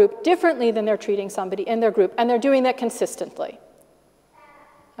of their group differently than they're treating somebody in their group, and they're doing that consistently.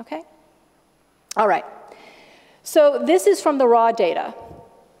 Okay? All right. So this is from the raw data,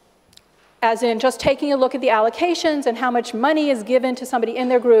 as in just taking a look at the allocations and how much money is given to somebody in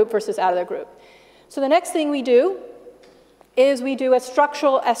their group versus out of their group. So the next thing we do is we do a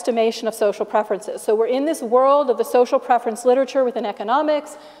structural estimation of social preferences. So we're in this world of the social preference literature within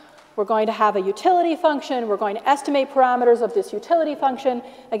economics. We're going to have a utility function. We're going to estimate parameters of this utility function.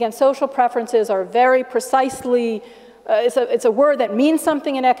 Again, social preferences are very precisely, it's a word that means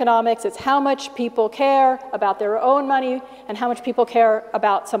something in economics. It's how much people care about their own money and how much people care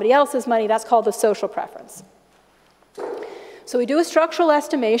about somebody else's money. That's called the social preference. So we do a structural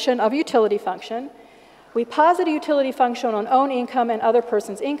estimation of a utility function. We posit a utility function on own income and other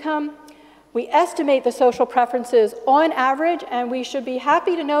person's income. We estimate the social preferences on average, and we should be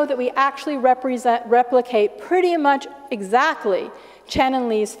happy to know that we actually replicate pretty much exactly Chen and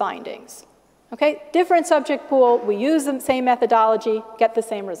Lee's findings. Okay? Different subject pool, we use the same methodology, get the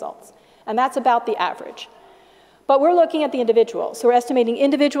same results. And that's about the average. But we're looking at the individual. So we're estimating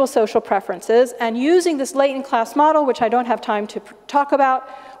individual social preferences, and using this latent class model, which I don't have time to talk about,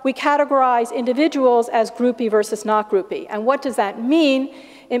 we categorize individuals as groupie versus not groupie. And what does that mean?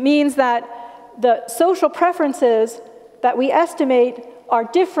 It means that the social preferences that we estimate are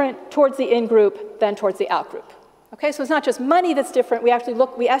different towards the in-group than towards the out-group. Okay, so it's not just money that's different. We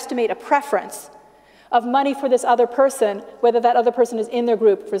estimate a preference of money for this other person, whether that other person is in their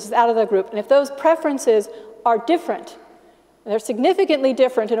group versus out of their group. And if those preferences are different, they're significantly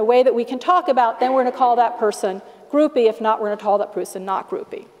different in a way that we can talk about, then we're going to call that person groupie. If not, we're going to call that person not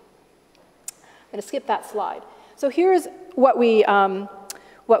groupie. I'm going to skip that slide. So here's what we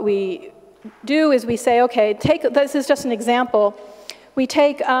do is we say, okay, this is just an example. We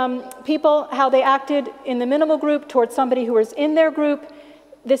take people, how they acted in the minimal group towards somebody who was in their group.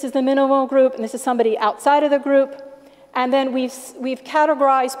 This is the minimal group, and this is somebody outside of the group. And then we've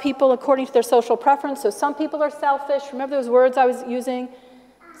categorized people according to their social preference. So some people are selfish. Remember those words I was using?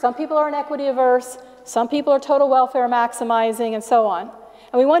 Some people are inequity averse. Some people are total welfare maximizing, and so on.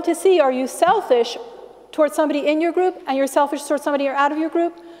 And we want to see, are you selfish towards somebody in your group, and you're selfish towards somebody out of your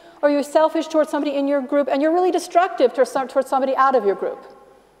group? Or you're selfish towards somebody in your group, and you're really destructive towards somebody out of your group,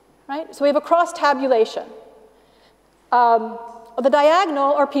 right? So we have a cross-tabulation. The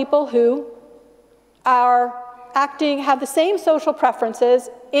diagonal are people who are have the same social preferences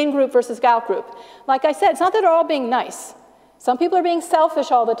in group versus out group. Like I said, it's not that they're all being nice. Some people are being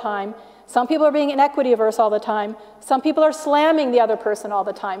selfish all the time. Some people are being inequity averse all the time. Some people are slamming the other person all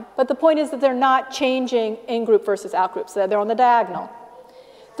the time. But the point is that they're not changing in group versus out group, so they're on the diagonal.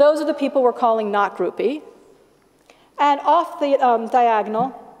 Those are the people we're calling not groupie. And off the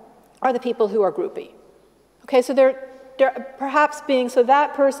diagonal are the people who are groupie. Okay, so they're perhaps being, so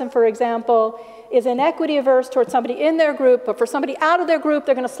that person, for example, is inequity averse towards somebody in their group, but for somebody out of their group,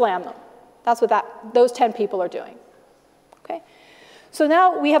 they're going to slam them. That's what those 10 people are doing. Okay? So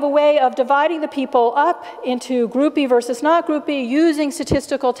now we have a way of dividing the people up into groupie versus not groupie using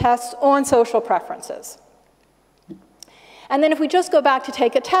statistical tests on social preferences. And then if we just go back to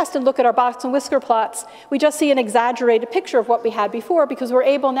take a test and look at our box and whisker plots, we just see an exaggerated picture of what we had before, because we're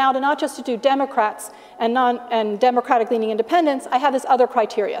able now to not just to do Democrats and Democratic-leaning independents. I have this other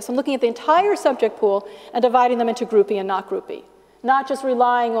criteria. So I'm looking at the entire subject pool and dividing them into groupie and not groupie, not just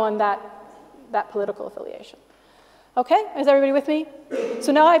relying on that political affiliation. Okay, is everybody with me?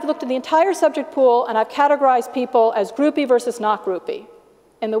 So now I've looked at the entire subject pool and I've categorized people as groupie versus not groupie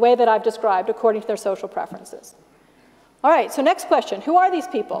in the way that I've described according to their social preferences. All right, so next question, who are these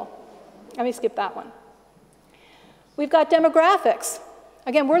people? Let me skip that one. We've got demographics.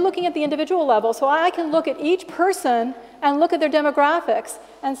 Again, we're looking at the individual level, so I can look at each person and look at their demographics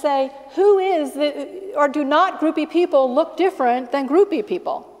and say, who is or do not groupie people look different than groupie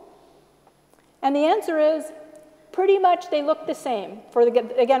people? And the answer is, pretty much they look the same.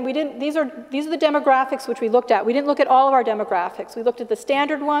 Again, these are the demographics which we looked at. We didn't look at all of our demographics. We looked at the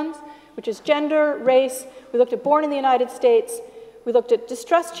standard ones, which is gender, race. We looked at born in the United States. We looked at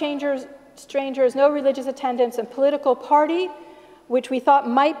distressed strangers, no religious attendance, and political party, which we thought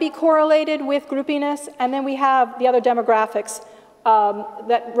might be correlated with groupiness. And then we have the other demographics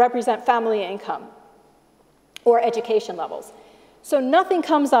that represent family income or education levels. So nothing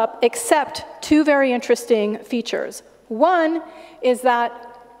comes up except two very interesting features. One is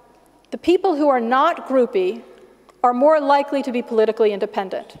that the people who are not groupie are more likely to be politically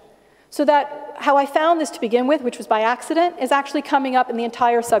independent. So that how I found this to begin with, which was by accident, is actually coming up in the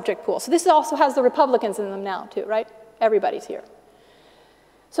entire subject pool. So this also has the Republicans in them now too, right? Everybody's here.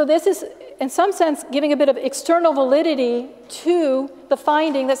 So this is, in some sense, giving a bit of external validity to the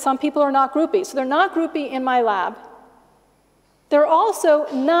finding that some people are not groupie. So they're not groupie in my lab. They're also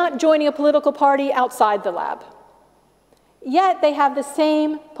not joining a political party outside the lab. Yet they have the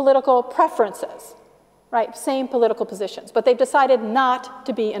same political preferences, right? Same political positions, but they've decided not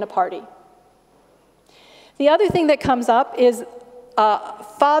to be in a party. The other thing that comes up is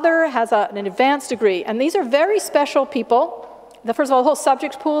father has an advanced degree, and these are very special people. First of all, the whole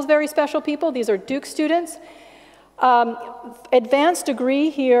subject pool is very special people. These are Duke students. Advanced degree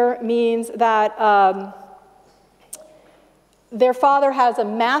here means that their father has a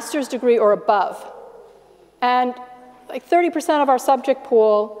master's degree or above. And like 30% of our subject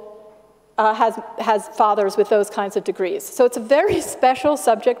pool has fathers with those kinds of degrees. So it's a very special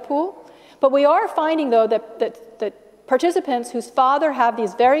subject pool. But we are finding, though, that participants whose father have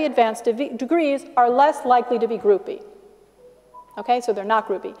these very advanced degrees are less likely to be groupie. Okay, so they're not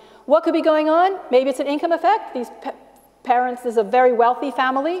groupie. What could be going on? Maybe it's an income effect. These parents is a very wealthy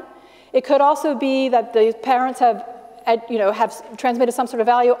family. It could also be that the parents have transmitted some sort of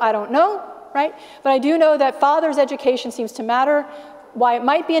value. I don't know, right? But I do know that father's education seems to matter. Why it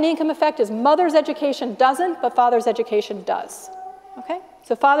might be an income effect is mother's education doesn't, but father's education does. Okay?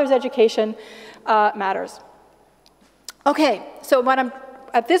 So father's education matters. Okay, so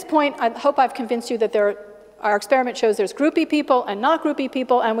at this point, I hope I've convinced you that our experiment shows there's groupie people and not groupie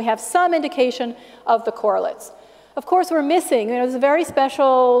people, and we have some indication of the correlates. Of course, we're missing, there's a very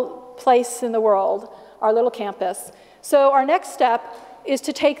special place in the world, our little campus. So our next step is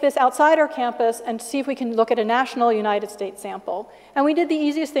to take this outside our campus and see if we can look at a national United States sample. And we did the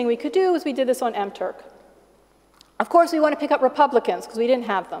easiest thing we could do is we did this on MTurk. Of course, we want to pick up Republicans because we didn't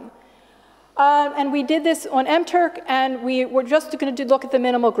have them. And we did this on MTurk, and we're just going to look at the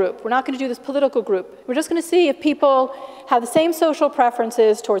minimal group. We're not going to do this political group. We're just going to see if people have the same social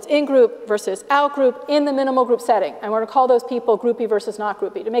preferences towards in-group versus out-group in the minimal group setting. And we're going to call those people groupie versus not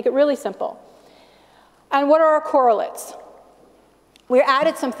groupie to make it really simple. And what are our correlates? We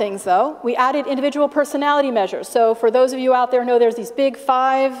added some things, though. We added individual personality measures. So for those of you out there who know there's these big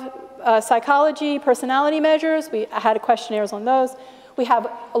 5 psychology personality measures. We had questionnaires on those. We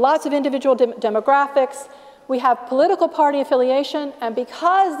have lots of individual demographics. We have political party affiliation. And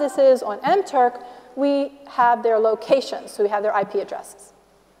because this is on MTurk, we have their locations. So we have their IP addresses.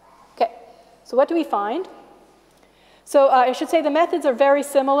 OK, so what do we find? So I should say the methods are very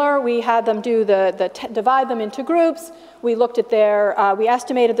similar. We had them do divide them into groups. We looked at we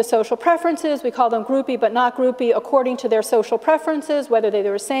estimated the social preferences. We call them groupie but not groupie according to their social preferences, whether they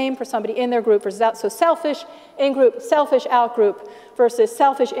were the same for somebody in their group versus out. So selfish in-group, selfish out-group versus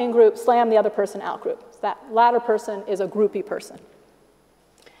selfish in-group, slam the other person out-group. So that latter person is a groupie person.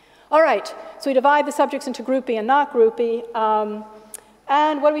 All right, so we divide the subjects into groupie and not groupie.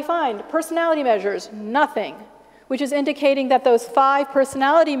 And what do we find? Personality measures, nothing, which is indicating that those 5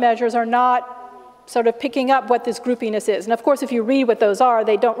 personality measures are not sort of picking up what this groupiness is. And of course, if you read what those are,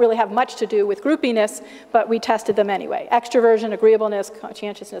 they don't really have much to do with groupiness, but we tested them anyway. Extroversion, agreeableness,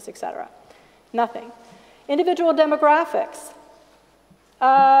 conscientiousness, etc. Nothing. Individual demographics.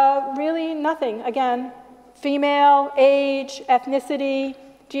 Really nothing. Again, Female, age, ethnicity,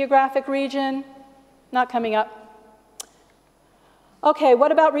 geographic region, not coming up. Okay,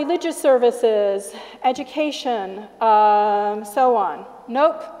 what about religious services, education, so on?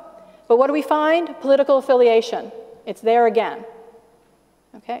 Nope. But what do we find? Political affiliation. It's there again.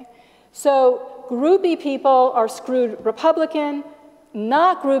 Okay? So groupie people are screwed Republican,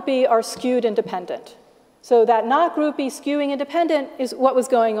 not groupie are skewed independent. So that not groupie skewing independent is what was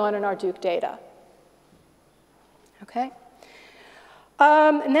going on in our Duke data. Okay?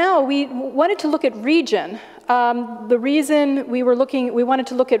 Now we wanted to look at region. The reason we wanted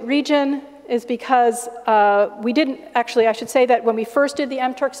to look at region is because we didn't, actually I should say that when we first did the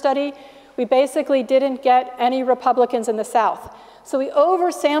MTurk study, we basically didn't get any Republicans in the South. So we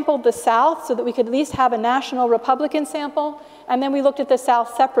oversampled the South so that we could at least have a national Republican sample, and then we looked at the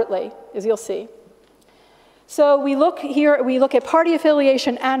South separately, as you'll see. So we look here, we look at party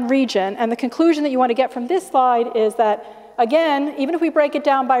affiliation and region, and the conclusion that you want to get from this slide is that, again, even if we break it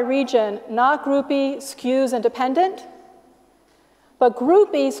down by region, not groupie skews independent, but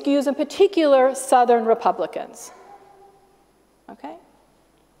groupie skews in particular Southern Republicans. Okay?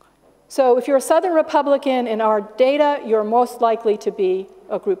 So if you're a Southern Republican in our data, you're most likely to be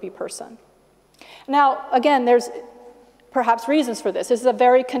a groupie person. Now, again, there's perhaps reasons for this. This is a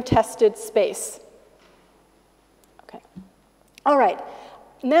very contested space. Okay. All right.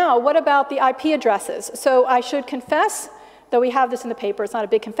 Now, what about the IP addresses? So I should confess, though we have this in the paper, it's not a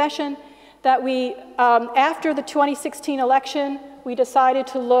big confession, that we, after the 2016 election, we decided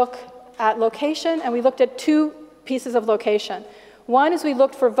to look at location, and we looked at two pieces of location. One is we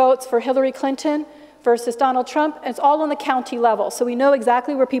looked for votes for Hillary Clinton versus Donald Trump, and it's all on the county level. So we know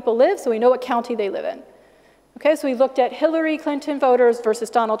exactly where people live, so we know what county they live in. Okay, so we looked at Hillary Clinton voters versus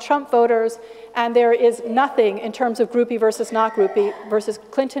Donald Trump voters, and there is nothing in terms of groupie versus not groupie versus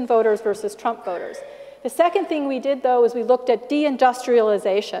Clinton voters versus Trump voters. The second thing we did, though, is we looked at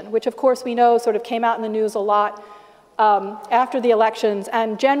deindustrialization, which of course we know sort of came out in the news a lot after the elections,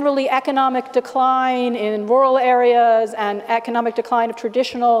 and generally economic decline in rural areas and economic decline of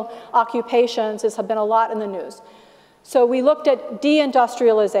traditional occupations have been a lot in the news. So we looked at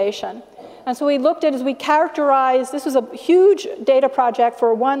deindustrialization. And so we looked at, as we characterized, this was a huge data project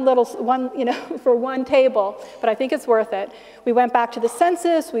for for one table, but I think it's worth it. We went back to the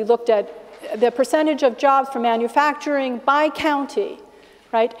census, we looked at the percentage of jobs for manufacturing by county,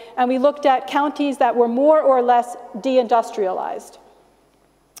 right? And we looked at counties that were more or less deindustrialized.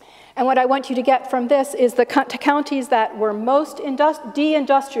 And what I want you to get from this is the counties that were most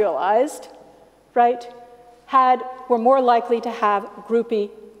deindustrialized, right, were more likely to have groupie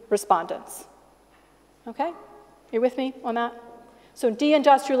respondents. Okay? You're with me on that? So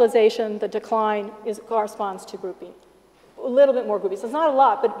deindustrialization, the decline, corresponds to groupie. A little bit more groupie. So it's not a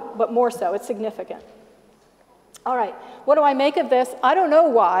lot, but more so. It's significant. All right. What do I make of this? I don't know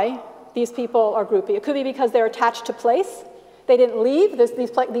why these people are groupie. It could be because they're attached to place. They didn't leave.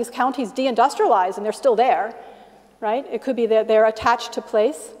 These counties deindustrialized, and they're still there, right? It could be that they're attached to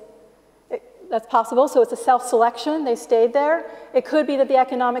place. That's possible, so it's a self-selection, they stayed there. It could be that the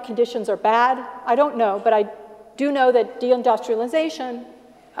economic conditions are bad. I don't know, but I do know that deindustrialization,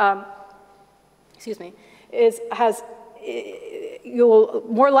 you're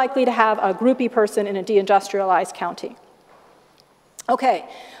more likely to have a groupie person in a deindustrialized county. Okay,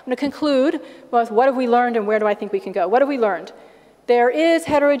 I'm going to conclude with what have we learned and where do I think we can go. What have we learned? There is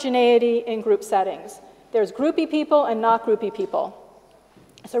heterogeneity in group settings. There's groupie people and not groupie people.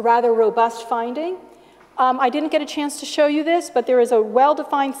 It's a rather robust finding. I didn't get a chance to show you this, but there is a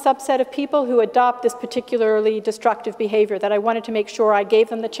well-defined subset of people who adopt this particularly destructive behavior that I wanted to make sure I gave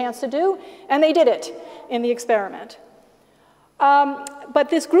them the chance to do, and they did it in the experiment. But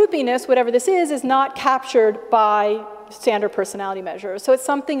this groupiness, whatever this is not captured by standard personality measures, so it's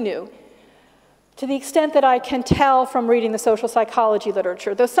something new. To the extent that I can tell from reading the social psychology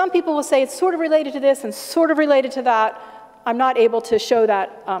literature, though some people will say it's sort of related to this and sort of related to that, I'm not able to show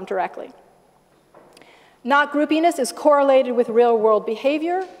that directly. Not groupiness is correlated with real-world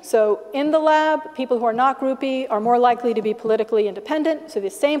behavior. So in the lab, people who are not groupie are more likely to be politically independent, so the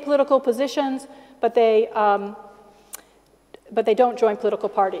same political positions, but they don't join political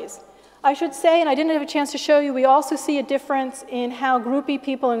parties. I should say, and I didn't have a chance to show you, we also see a difference in how groupie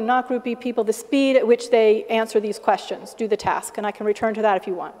people and not groupie people, the speed at which they answer these questions, do the task, and I can return to that if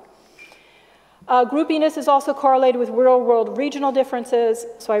you want. Groupiness is also correlated with real-world regional differences.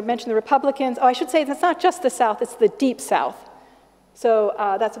 So I mentioned the Republicans. Oh, I should say that's not just the South, it's the deep South. So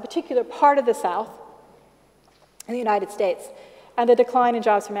that's a particular part of the South in the United States. And the decline in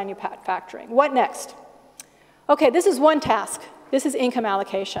jobs for manufacturing. What next? Okay, this is one task. This is income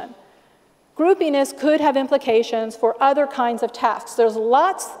allocation. groupiness could have implications for other kinds of tasks. There's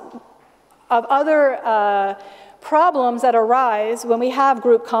lots of other problems that arise when we have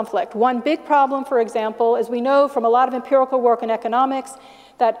group conflict. One big problem, for example, is we know from a lot of empirical work in economics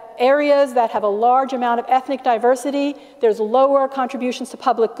that areas that have a large amount of ethnic diversity, there's lower contributions to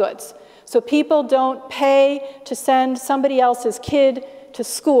public goods. So people don't pay to send somebody else's kid to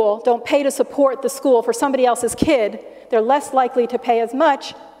school, don't pay to support the school for somebody else's kid. They're less likely to pay as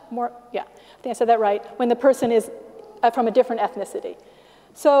much, I think I said that right, when the person is from a different ethnicity.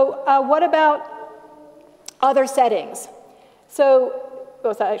 So what about other settings? So,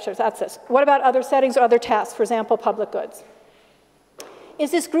 that's this. What about other settings or other tasks, for example, public goods?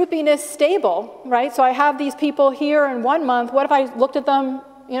 Is this groupiness stable, right? So I have these people here in 1 month. What if I looked at them,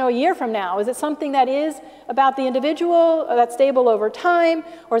 a year from now? Is it something that is about the individual, that's stable over time,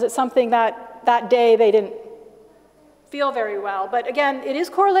 or is it something that that day they didn't feel very well? But again, it is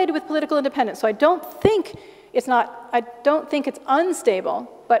correlated with political independence, so I don't think it's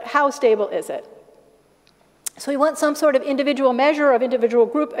unstable, but how stable is it? So we want some sort of individual measure of individual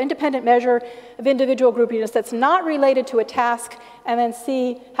group, independent measure of individual groupiness that's not related to a task, and then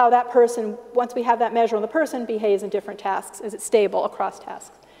see how that person, once we have that measure on the person, behaves in different tasks. Is it stable across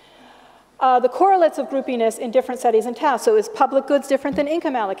tasks? The correlates of groupiness in different settings and tasks. So is public goods different than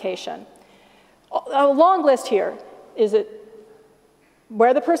income allocation? A long list here. Is it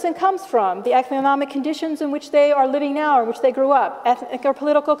where the person comes from, the economic conditions in which they are living now or in which they grew up, ethnic or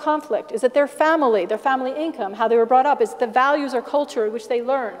political conflict? Is it their family income, how they were brought up? Is it the values or culture which they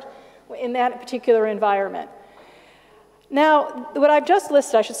learned in that particular environment? Now, what I've just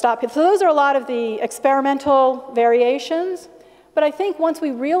listed, I should stop here. So those are a lot of the experimental variations, but I think once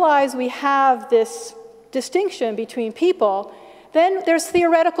we realize we have this distinction between people, then there's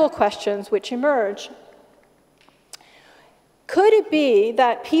theoretical questions which emerge. Could it be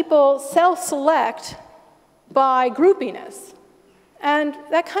that people self-select by groupiness? And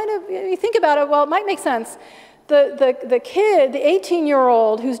that kind of, you think about it, well, it might make sense. The kid, the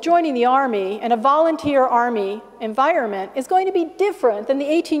 18-year-old who's joining the Army in a volunteer Army environment is going to be different than the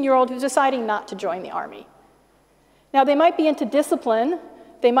 18-year-old who's deciding not to join the Army. Now, they might be into discipline.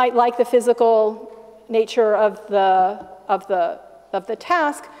 They might like the physical nature of the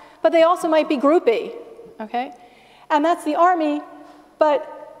task, but they also might be groupie, okay? And that's the Army,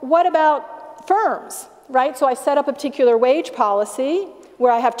 but what about firms, right? So I set up a particular wage policy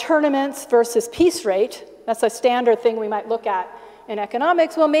where I have tournaments versus piece rate. That's a standard thing we might look at in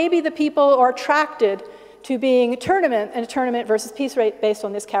economics. Well, maybe the people are attracted to being a tournament versus piece rate based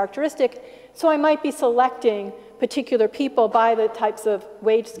on this characteristic. So I might be selecting particular people by the types of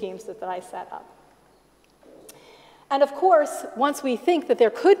wage schemes that I set up. And of course, once we think that there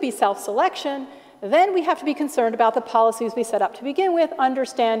could be self-selection, then we have to be concerned about the policies we set up to begin with,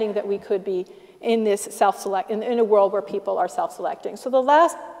 understanding that we could be in this in a world where people are self-selecting. So the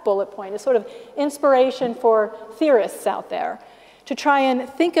last bullet point is sort of inspiration for theorists out there to try and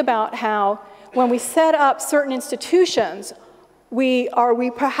think about how, when we set up certain institutions, are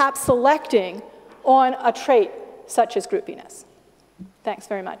we perhaps selecting on a trait such as groupiness. Thanks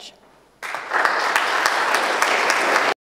very much.